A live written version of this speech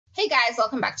Hey guys,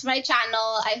 welcome back to my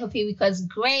channel. I hope your week was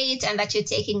great and that you're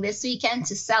taking this weekend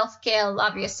to self-care,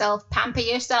 love yourself, pamper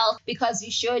yourself because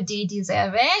you sure do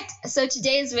deserve it. So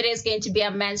today's video is going to be a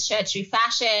men's shirt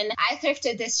refashion. I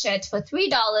thrifted this shirt for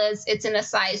 $3. It's in a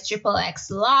size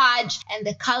XXX large and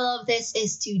the color of this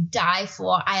is to die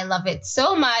for. I love it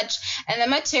so much, and the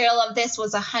material of this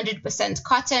was 100%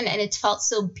 cotton and it felt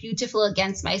so beautiful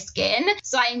against my skin.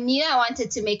 So I knew I wanted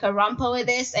to make a romper with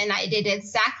this and I did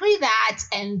exactly that,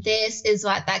 and this is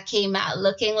what that came out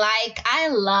looking like. I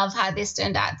love how this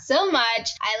turned out so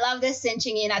much. I love the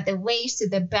cinching in at the waist to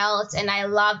the belt, and I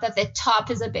love that the top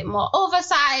is a bit more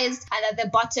oversized and that the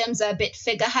bottoms are a bit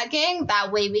figure hugging.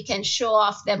 That way we can show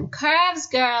off them curves,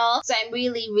 girl. So I'm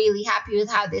really happy with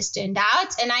how this turned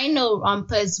out, and I know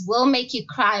rompers will make you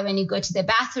cry when you go to the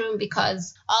bathroom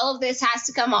because all of this has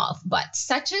to come off, but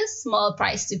such a small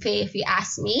price to pay if you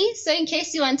ask me. So in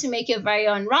case you want to make your very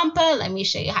own romper, let me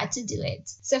show you how to do it.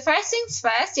 So first things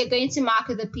first, you're going to mark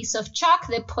with a piece of chalk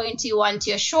the point you want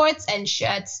your shorts and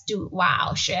shirts to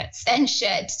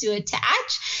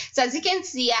attach. So as you can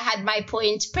see, I had my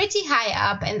point pretty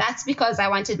high up, and that's because I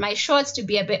wanted my shorts to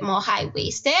be a bit more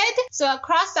high-waisted. So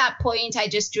across that point, I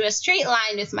just drew a straight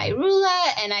line with my ruler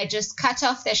and I just cut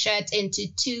off the shirt into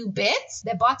two bits,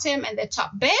 the bottom and the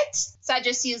top bit. So I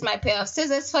just used my pair of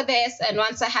scissors for this, and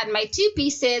once I had my two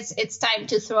pieces, it's time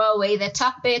to throw away the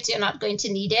top bit. You're not going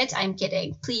to need it. I'm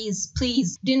kidding. Please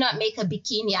do not make a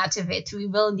bikini out of it. We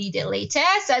will need it later.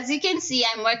 So as you can see,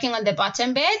 I'm working on the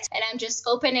bottom bit and I'm just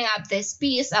opening up this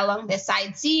piece along the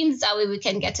side seams. That way we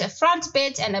can get a front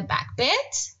bit and a back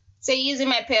bit. So using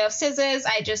my pair of scissors,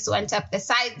 I just went up the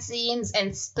side seams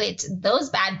and split those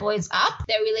bad boys up.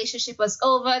 Their relationship was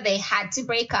over. They had to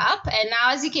break up. And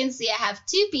now as you can see, I have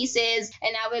two pieces,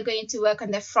 and now we're going to work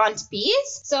on the front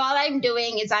piece. So all I'm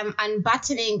doing is I'm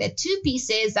unbuttoning the two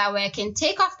pieces. That way I can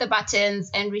take off the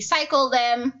buttons and recycle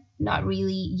them. Not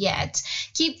really yet.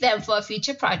 Keep them for a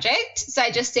future project. So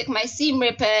I just took my seam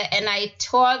ripper and I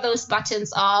tore those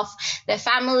buttons off. The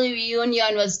family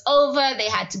reunion was over. They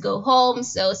had to go home.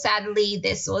 So sadly,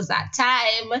 this was that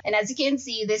time. And as you can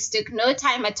see, this took no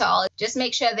time at all. Just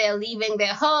make sure they're leaving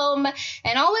their home,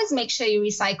 and always make sure you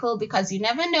recycle because you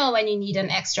never know when you need an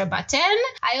extra button.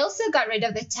 I also got rid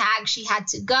of the tag. She had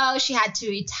to go. She had to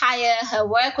retire. Her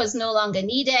work was no longer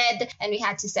needed and we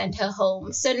had to send her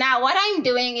home. So now what I'm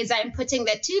doing is I'm putting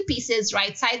the two pieces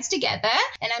right sides together,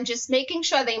 and I'm just making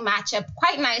sure they match up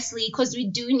quite nicely because we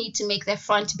do need to make the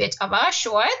front bit of our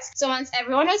shorts. So once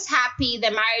everyone was happy,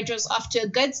 the marriage was off to a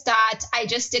good start, I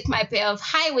just took my pair of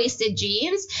high-waisted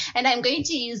jeans and I'm going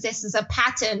to use this as a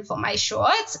pattern for my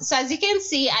shorts. So as you can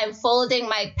see, I'm folding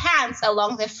my pants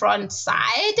along the front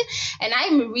side and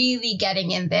I'm really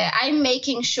getting in there. I'm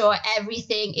making sure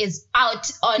everything is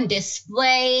out on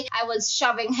display. I was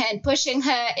shoving her and pushing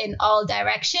her in all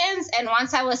directions. And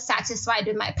once I was satisfied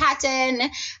with my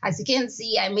pattern, as you can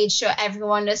see, I made sure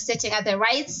everyone was sitting at the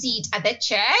right seat at the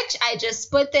church. I just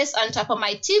put this on top of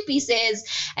my two pieces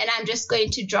and I'm just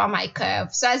going to draw my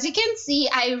curve. So as you can see,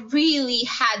 I really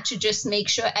had to just make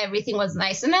sure everything was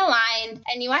nice and aligned.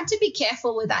 And you want to be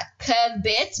careful with that curve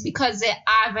bit because they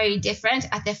are very different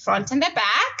at the front and the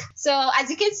back. So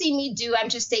as you can see me do, I'm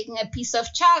just taking a piece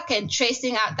of chalk and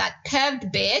tracing out that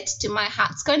curved bit to my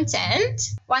heart's content.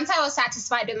 Once I was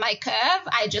satisfied with my curve,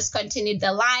 I just continued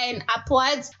the line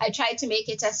upwards. I tried to make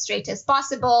it as straight as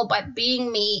possible, but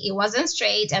being me, it wasn't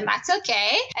straight, and that's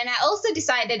okay. And I also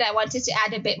decided I wanted to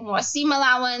add a bit more seam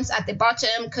allowance at the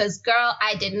bottom because, girl,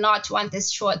 I did not want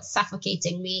this short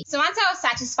suffocating me. So once I was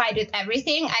satisfied with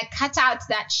everything, I cut out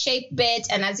that shape bit,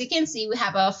 and as you can see, we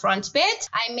have our front bit.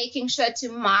 I'm making sure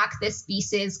to mark these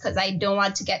pieces because I don't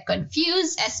want to get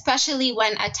confused, especially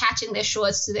when attaching the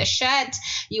shorts to the shirt.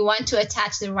 You want to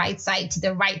attach the right side to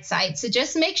the right side. So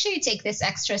just make sure you take this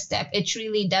extra step. It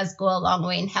really does go a long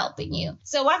way in helping you.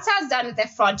 So once I was done with the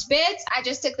front bit, I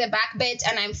just took the back bit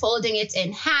and I'm folding it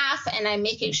in half, and I'm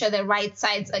making sure the right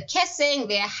sides are kissing.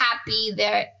 They're happy.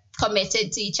 They're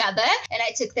committed to each other. And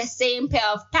I took the same pair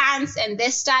of pants, and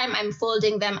this time I'm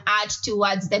folding them out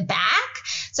towards the back.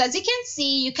 So as you can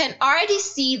see, you can already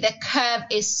see the curve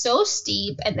is so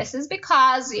steep, and this is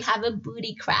because you have a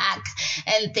booty crack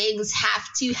and things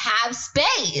have to have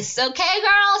space. Okay,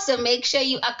 girl? So make sure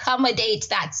you accommodate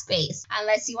that space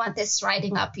unless you want this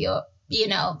riding up your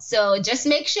so just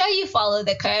make sure you follow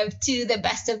the curve to the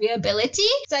best of your ability.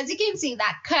 So as you can see,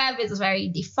 that curve is very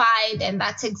defined, and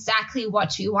that's exactly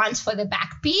what we want for the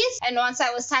back piece. And once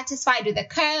I was satisfied with the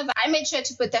curve, I made sure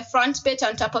to put the front bit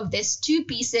on top of these two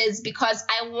pieces because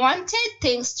I wanted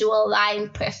things to align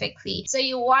perfectly. So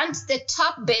you want the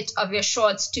top bit of your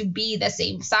shorts to be the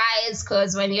same size,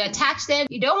 because when you attach them,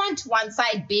 you don't want one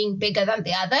side being bigger than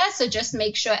the other. So just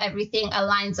make sure everything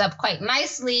aligns up quite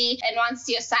nicely. And once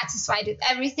you're satisfied with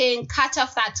everything, cut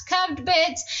off that curved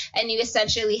bit and you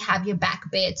essentially have your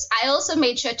back bit. I also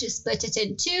made sure to split it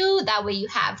in two, that way you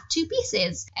have two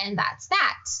pieces, and that's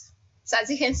that. So as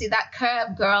you can see, that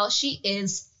curve girl, she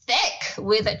is thick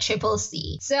with a triple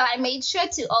C. So I made sure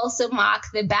to also mark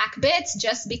the back bits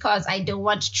just because I don't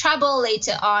want trouble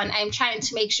later on. I'm trying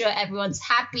to make sure everyone's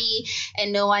happy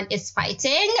and no one is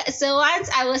fighting. So once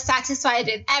I was satisfied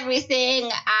with everything,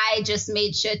 I just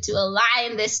made sure to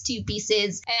align these two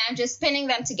pieces, and I'm just pinning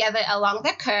them together along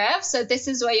the curve. So this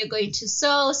is where you're going to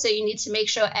sew. So you need to make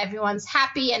sure everyone's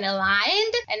happy and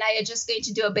aligned. And now you're just going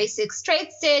to do a basic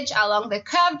straight stitch along the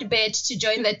curved bit to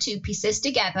join the two pieces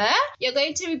together. You're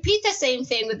going to repeat the same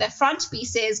thing with the front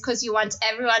pieces because you want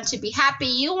everyone to be happy.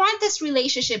 You want this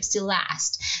relationships to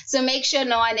last. So make sure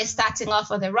no one is starting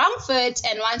off on the wrong foot.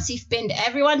 And once you've pinned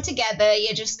everyone together,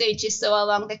 you're just going to sew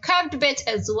along the curved bit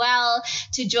as well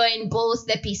to join both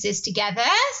the pieces together.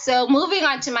 So moving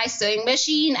on to my sewing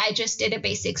machine, I just did a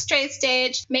basic straight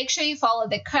stitch. Make sure you follow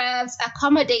the curves,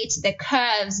 accommodate the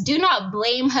curves. Do not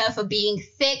blame her for being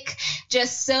thick.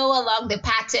 Just sew along the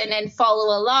pattern and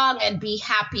follow along and be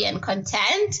happy and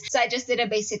content. So I just did a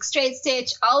basic straight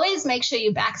stitch. Always make sure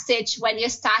you back stitch when you're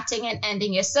starting and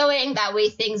ending your sewing. That way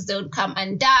things don't come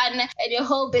undone and your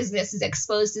whole business is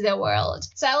exposed to the world.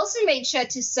 So I also made sure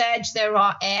to serge the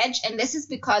raw edge, and this is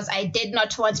because I did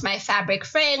not want my fabric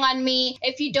fraying on me.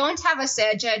 If you don't have a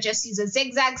serger, just use a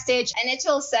zigzag stitch and it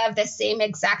will serve the same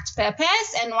exact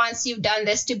purpose. And once you've done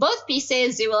this to both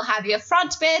pieces, you will have your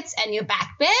front bits and your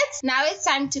back bits. Now it's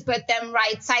time to put them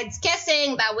right sides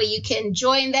kissing. That way you can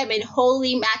join them in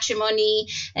holy matrimony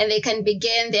and they can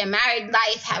begin their married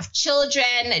life, have children.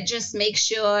 Just make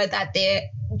sure that they're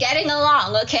getting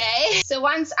along, okay? So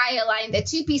once I align the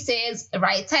two pieces,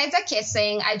 right sides are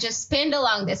kissing, I just pinned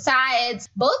along the sides,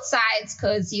 both sides,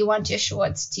 because you want your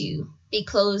shorts to be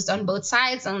closed on both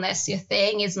sides unless your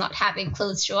thing is not having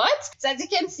closed shorts. So as you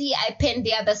can see, I pinned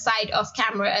the other side off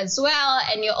camera as well.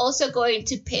 And you're also going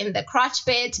to pin the crotch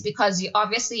bit because you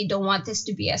obviously don't want this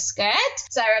to be a skirt.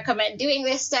 So I recommend doing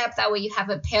this step. That way you have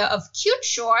a pair of cute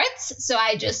shorts. So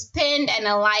I just pinned and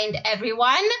aligned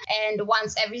everyone. And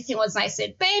once everything was nice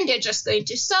and pinned, you're just going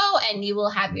to sew and you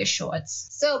will have your shorts.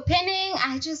 So pinning,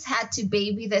 I just had to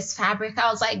baby this fabric. I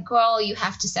was like, girl, you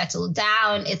have to settle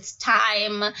down. It's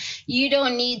time. You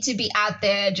don't need to be out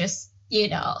there just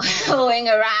going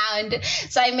around.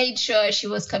 So I made sure she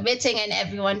was committing and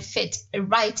everyone fit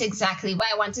right exactly where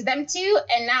I wanted them to.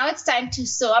 And now it's time to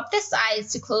sew up the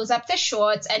sides to close up the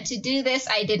shorts. And to do this,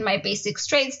 I did my basic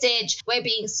straight stitch. We're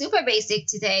being super basic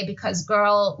today because,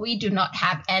 girl, we do not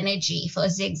have energy for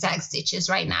zigzag stitches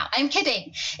right now. I'm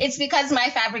kidding. It's because my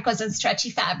fabric wasn't stretchy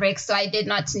fabric, so I did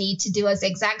not need to do a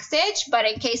zigzag stitch. But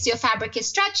in case your fabric is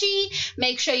stretchy,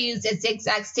 make sure you use a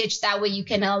zigzag stitch. That way you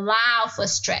can allow for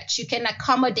stretch. You can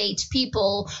accommodate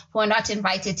people who are not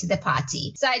invited to the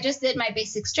party. So I just did my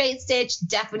basic straight stitch,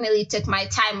 definitely took my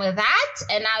time with that.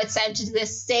 And now it's time to do the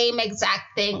same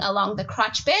exact thing along the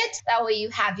crotch bit. That way you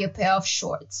have your pair of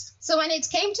shorts. So when it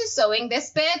came to sewing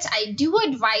this bit, I do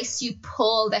advise you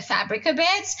pull the fabric a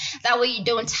bit. That way you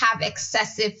don't have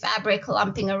excessive fabric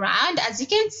lumping around. As you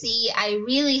can see, I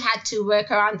really had to work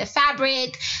around the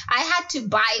fabric. I had to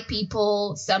buy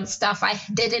people some stuff. I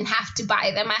didn't have to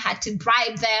buy them. I had to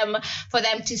bribe them for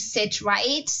them to sit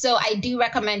right. So I do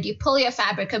recommend you pull your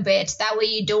fabric a bit. That way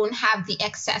you don't have the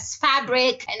excess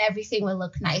fabric and everything will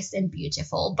look nice and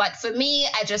beautiful. But for me,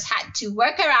 I just had to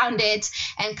work around it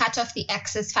and cut off the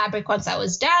excess fabric once I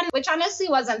was done, which honestly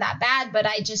wasn't that bad, but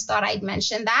I just thought I'd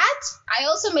mention that. I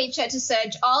also made sure to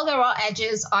serge all the raw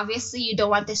edges. Obviously, you don't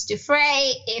want this to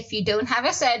fray. If you don't have a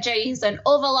serger, use an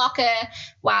overlocker.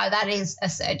 Wow, that is a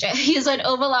serger. Use an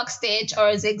overlock stitch or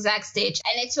a zigzag stitch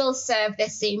and it will serve the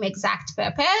same exact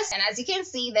purpose. And as you can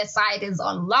see, the side is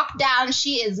on lockdown.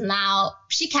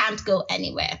 She can't go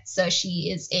anywhere. So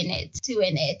she is in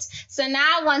it. So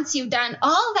now once you've done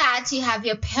all that, you have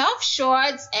your pair of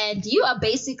shorts and you are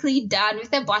basically done with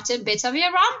the bottom bit of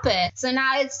your romper. So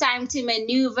now it's time to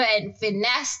maneuver and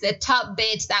finesse the top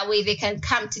bit. That way they can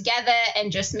come together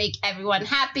and just make everyone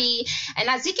happy. And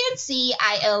as you can see,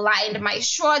 I aligned my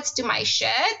shorts shorts to my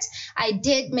shirt, I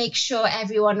did make sure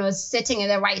everyone was sitting in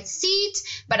the right seat.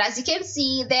 But as you can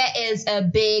see, there is a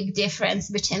big difference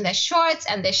between the shorts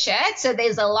and the shirt. So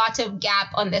there's a lot of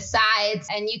gap on the sides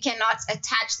and you cannot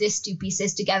attach these two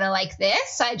pieces together like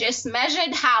this. So I just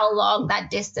measured how long that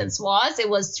distance was. It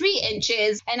was 3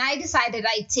 inches and I decided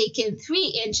I'd taken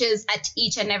 3 inches at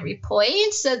each and every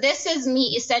point. So this is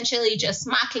me essentially just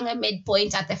marking a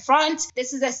midpoint at the front.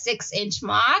 This is a 6-inch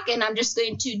mark and I'm just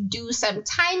going to do some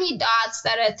tiny dots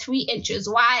that are 3 inches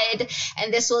wide,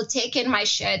 and this will take in my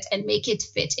shirt and make it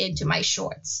fit into my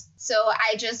shorts. So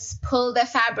I just pulled the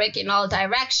fabric in all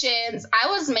directions.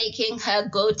 I was making her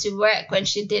go to work when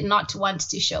she did not want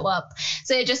to show up.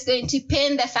 So you're just going to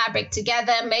pin the fabric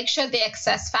together, make sure the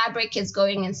excess fabric is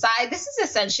going inside. This is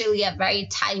essentially a very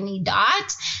tiny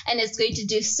dot and it's going to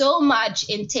do so much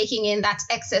in taking in that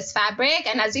excess fabric.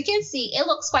 And as you can see, it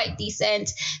looks quite decent.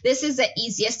 This is the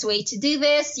easiest way to do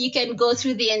this. You can go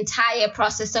through the entire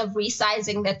process of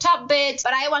resizing the top bit,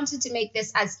 but I wanted to make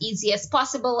this as easy as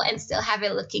possible and still have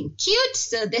it looking cute.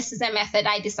 So this is a method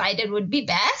I decided would be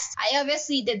best. I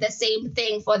obviously did the same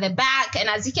thing for the back, and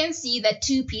as you can see, the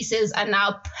two pieces are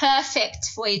now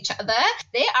perfect for each other.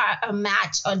 They are a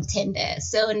match on Tinder.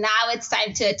 So now it's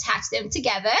time to attach them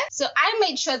together. So I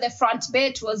made sure the front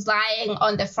bit was lying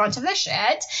on the front of the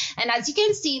shirt, and as you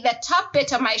can see, the top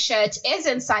bit of my shirt is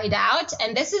inside out,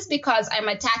 and this is because I'm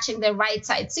attaching the right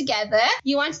sides together.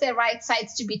 You want the right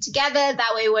sides to be together,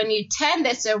 that way when you turn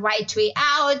this the right way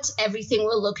out, everything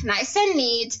will look nice and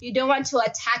neat. You don't want to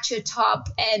attach your top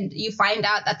and you find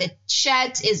out that the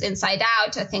shirt is inside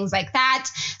out or things like that.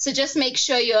 So just make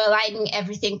sure you're aligning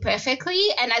everything perfectly.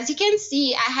 And as you can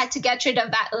see, I had to get rid of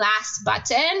that last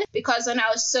button because when I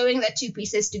was sewing the two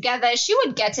pieces together, she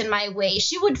would get in my way.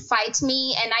 She would fight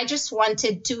me and I just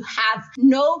wanted to have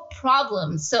no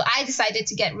problems. So I decided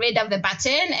to get rid of the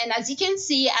button. And as you can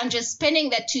see, I'm just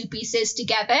pinning the two pieces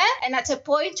together. And at a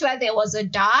point where there was a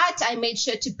dot, I made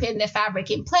sure to pin the fabric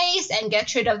in place and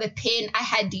get rid of the pin I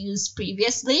had used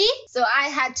previously. So I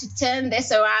had to turn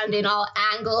this around in all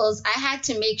angles. I had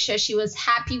to make sure she was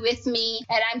happy with me,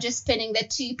 and I'm just pinning the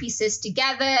two pieces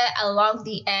together along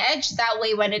the edge. That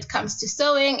way when it comes to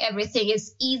sewing, everything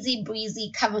is easy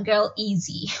breezy, cover girl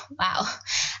easy. Wow,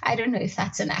 I don't know if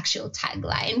that's an actual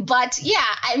tagline, but yeah,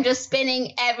 I'm just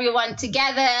pinning everyone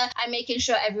together. I'm making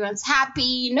sure everyone's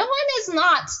happy. No one is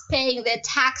not paying their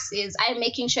taxes. I'm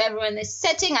making sure everyone is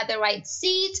sitting at the right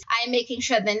seat. I'm making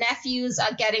sure the nephews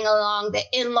are getting along, the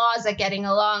in-laws are getting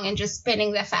along, and just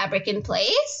pinning the fabric in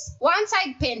place. Once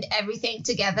I pinned everything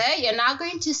together, you're now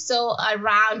going to sew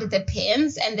around the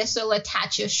pins, and this will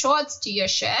attach your shorts to your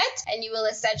shirt, and you will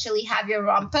essentially have your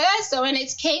romper. So when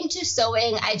it came to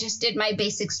sewing, I just did my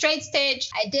basic straight stitch.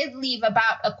 I did leave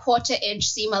about a 1/4 inch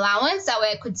seam allowance, that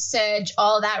way I could serge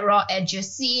all that raw edge you're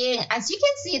seeing. As you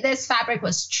can see, this fabric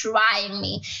was trying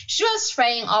me. She was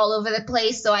fraying all over the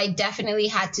place, so I definitely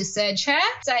had to serge her.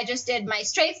 So I just did my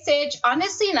straight stitch.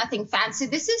 Honestly, nothing fancy.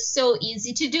 This is so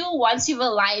easy to do. Once you've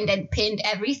aligned and pinned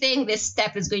everything, this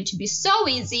step is going to be so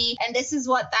easy, and this is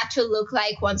what that will look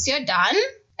like once you're done.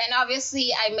 And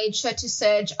obviously, I made sure to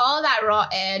serge all that raw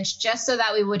edge just so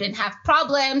that we wouldn't have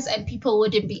problems and people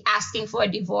wouldn't be asking for a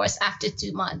divorce after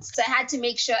 2 months. So I had to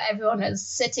make sure everyone was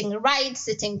sitting right,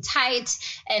 sitting tight,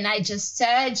 and I just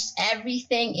serged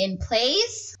everything in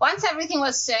place. Once everything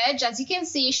was serged, as you can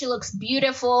see, she looks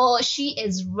beautiful. She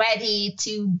is ready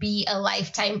to be a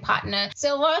lifetime partner.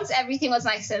 So once everything was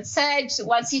nice and serged,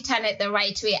 once you turn it the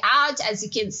right way out, as you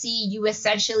can see, you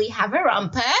essentially have a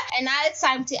romper. And now it's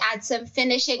time to add some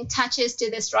finishing touches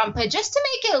to this romper just to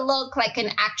make it look like an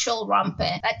actual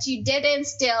romper, that you didn't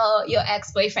steal your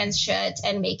ex-boyfriend's shirt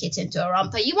and make it into a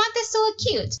romper. You want this to look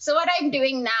cute. So what I'm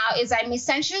doing now is I'm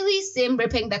essentially seam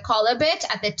ripping the collar bit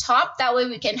at the top. That way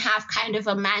we can have kind of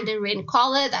a mandarin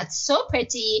collar that's so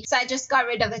pretty. So I just got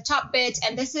rid of the top bit,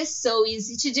 and this is so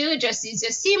easy to do. Just use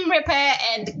your seam ripper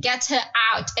and get her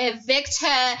out, evict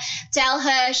her, tell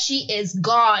her she is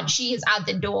gone, she is out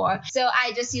the door. So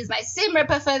I just use my seam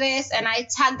ripper for this, and I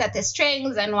tugged at the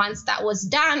strings, and once that was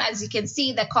done, as you can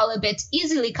see, the collar bit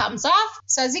easily comes off.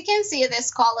 So as you can see,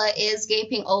 this collar is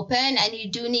gaping open, and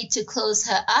you do need to close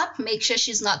her up. Make sure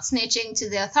she's not snitching to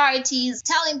the authorities,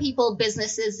 telling people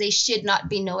businesses they should not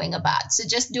be knowing about. So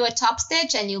just do a top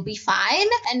stitch and you'll be fine.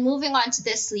 And moving on to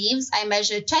the sleeves, I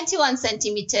measured 21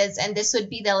 centimeters, and this would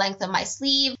be the length of my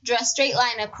sleeve. Draw a straight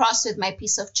line across with my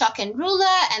piece of chalk and ruler,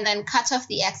 and then cut off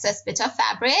the excess bit of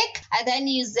fabric. I then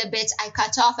used the bit I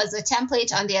cut off as a template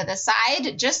it on the other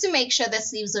side just to make sure the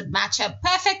sleeves would match up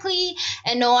perfectly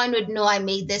and no one would know I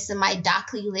made this in my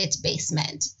darkly lit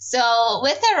basement. So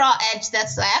with the raw edge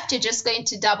that's left, you're just going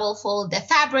to double fold the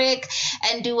fabric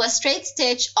and do a straight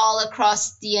stitch all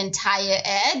across the entire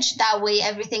edge. That way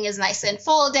everything is nice and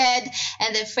folded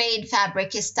and the frayed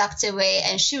fabric is tucked away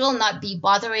and she will not be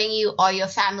bothering you or your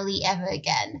family ever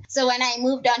again. So when I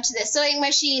moved on to the sewing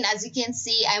machine, as you can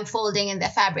see, I'm folding in the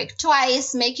fabric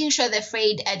twice, making sure the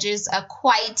frayed edges are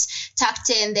quite tucked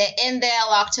in. They're in there,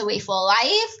 locked away for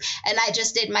life. And I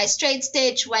just did my straight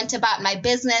stitch, went about my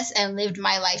business and lived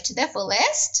my life to the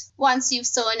fullest. Once you've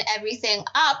sewn everything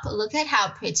up, look at how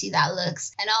pretty that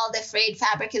looks. And all the frayed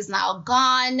fabric is now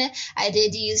gone. I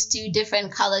did use 2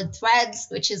 different colored threads,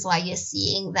 which is why you're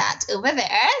seeing that over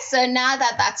there. So now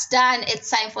that that's done, it's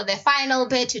time for the final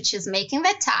bit, which is making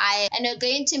the tie. And we're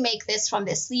going to make this from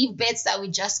the sleeve bits that we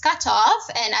just cut off.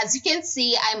 And as you can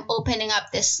see, I'm opening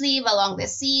up the sleeve along the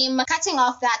seam, cutting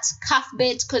off that cuff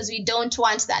bit because we don't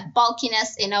want that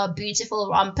bulkiness in our beautiful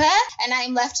romper. And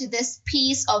I'm left with this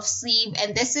piece of sleeve,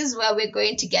 and this is where we're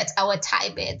going to get our tie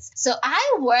bits. So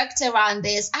I worked around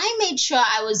this. I made sure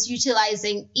I was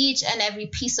utilizing each and every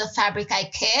piece of fabric I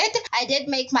could. I did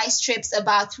make my strips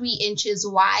about 3 inches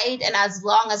wide and as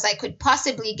long as I could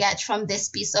possibly get from this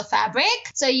piece of fabric.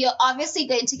 So you're obviously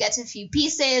going to get a few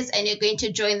pieces and you're going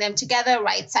to join them together,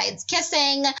 right sides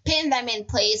kissing, pin them in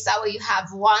place, that way you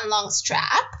have one long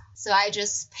strap. So I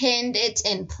just pinned it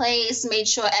in place, made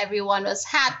sure everyone was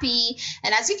happy.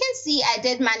 And as you can see, I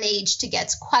did manage to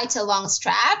get quite a long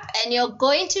strap. And you're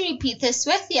going to repeat this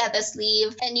with the other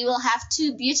sleeve. And you will have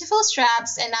 2 beautiful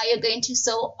straps. And now you're going to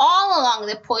sew all along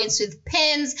the points with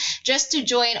pins just to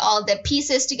join all the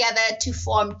pieces together to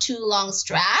form 2 long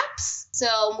straps.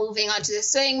 So moving on to the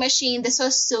sewing machine, this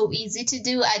was so easy to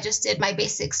do. I just did my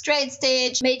basic straight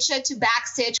stitch, made sure to back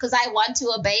stitch because I want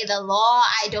to obey the law.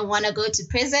 I don't want to go to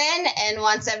prison. And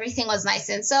once everything was nice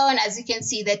and sewn, as you can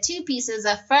see, the 2 pieces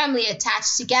are firmly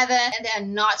attached together and they're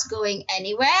not going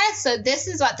anywhere. So this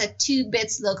is what the 2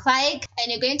 bits look like.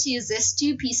 And you're going to use these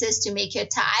 2 pieces to make your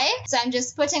tie. So I'm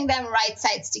just putting them right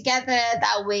sides together.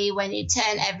 That way, when you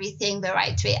turn everything the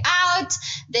right way out,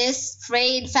 this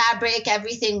frayed fabric,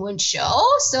 everything won't show.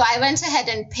 So I went ahead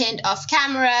and pinned off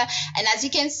camera, and as you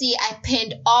can see, I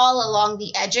pinned all along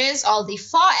the edges, all the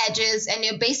 4 edges, and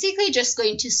you're basically just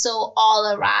going to sew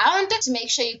all around to make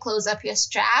sure you close up your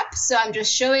strap. So I'm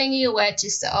just showing you where to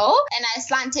sew, and I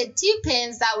slanted 2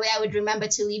 pins, that way I would remember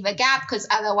to leave a gap because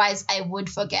otherwise I would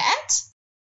forget.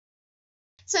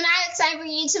 So now it's time for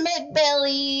you to meet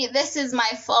Billy. This is my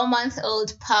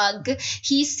 4-month-old pug.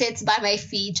 He sits by my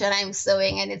feet when I'm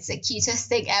sewing and it's the cutest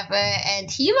thing ever.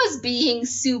 And he was being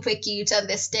super cute on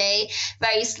this day,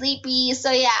 very sleepy.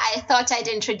 So yeah, I thought I'd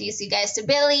introduce you guys to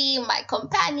Billy, my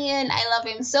companion. I love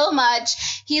him so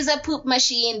much. He's a poop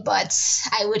machine, but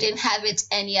I wouldn't have it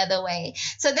any other way.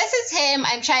 So this is him.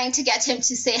 I'm trying to get him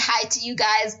to say hi to you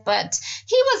guys, but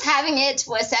he was having it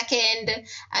for a second.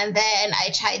 And then I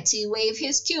tried to wave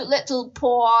his cute little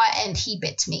paw and he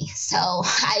bit me, so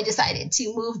I decided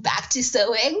to move back to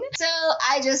sewing. So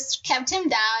I just kept him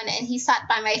down and he sat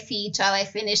by my feet while I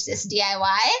finished this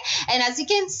DIY. And as you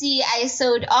can see, I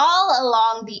sewed all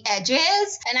along the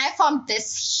edges and I formed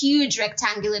this huge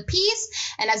rectangular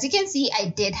piece. And as you can see, I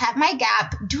did have my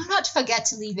gap. Do not forget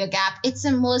to leave your gap. It's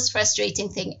the most frustrating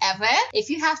thing ever. If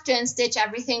you have to unstitch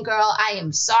everything, girl, I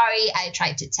am sorry. I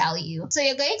tried to tell you. So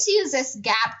you're going to use this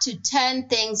gap to turn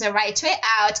things the right way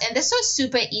out. And this was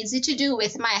super easy to do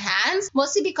with my hands,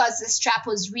 mostly because the strap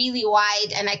was really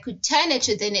wide and I could turn it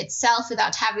within itself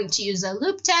without having to use a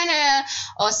loop turner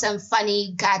or some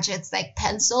funny gadgets like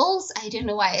pencils. I don't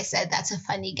know why I said that's a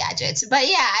funny gadget, but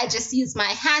yeah, I just used my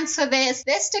hands for this.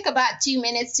 This took about 2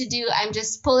 minutes to do. I'm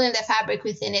just pulling the fabric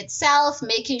within itself,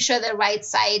 making sure the right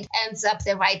side ends up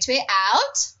the right way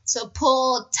out. So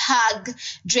pull, tug,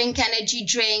 drink energy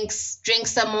drinks, drink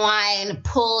some wine,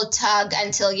 pull, tug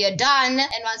until you're done.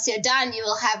 And once you're done, you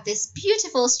will have this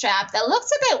beautiful strap that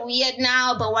looks a bit weird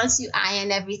now, but once you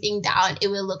iron everything down, it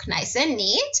will look nice and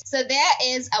neat. So there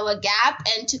is our gap.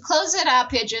 And to close it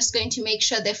up, you're just going to make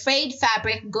sure the frayed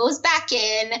fabric goes back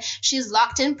in. She's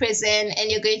locked in prison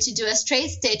and you're going to do a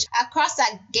straight stitch across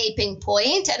that gaping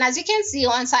point. And as you can see,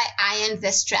 once I ironed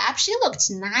the strap, she looked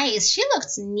nice. She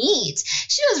looked neat.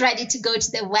 She was ready to go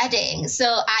to the wedding. So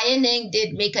ironing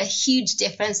did make a huge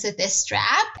difference with this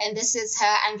strap. And this is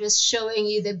her. I'm just showing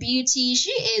you the beauty.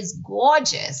 She is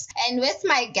gorgeous. And with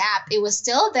my gap, it was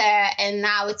still there. And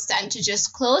now it's time to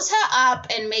just close her up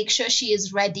and make sure she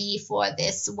is ready for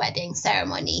this wedding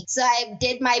ceremony. So I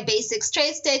did my basic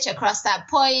straight stitch across that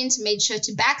point, made sure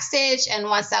to backstitch. And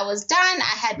once that was done,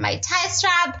 I had my tie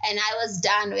strap and I was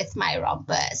done with my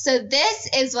romper. So this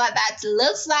is what that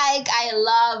looks like. I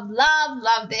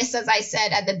love this, as I said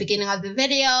at the beginning of the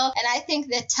video. And I think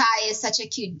the tie is such a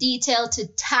cute detail to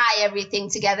tie everything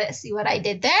together. See what I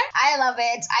did there? I love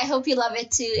it. I hope you love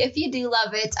it too. If you do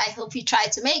love it, I hope you try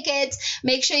to make it.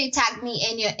 Make sure you tag me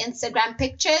in your Instagram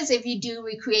pictures if you do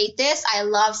recreate this. I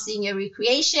love seeing your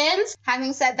recreations.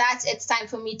 Having said that, it's time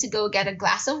for me to go get a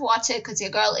glass of water because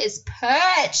your girl is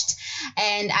parched.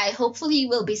 And I hopefully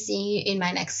will be seeing you in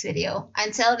my next video.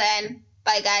 Until then,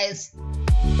 bye guys.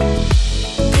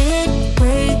 It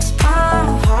breaks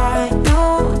my heart.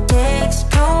 No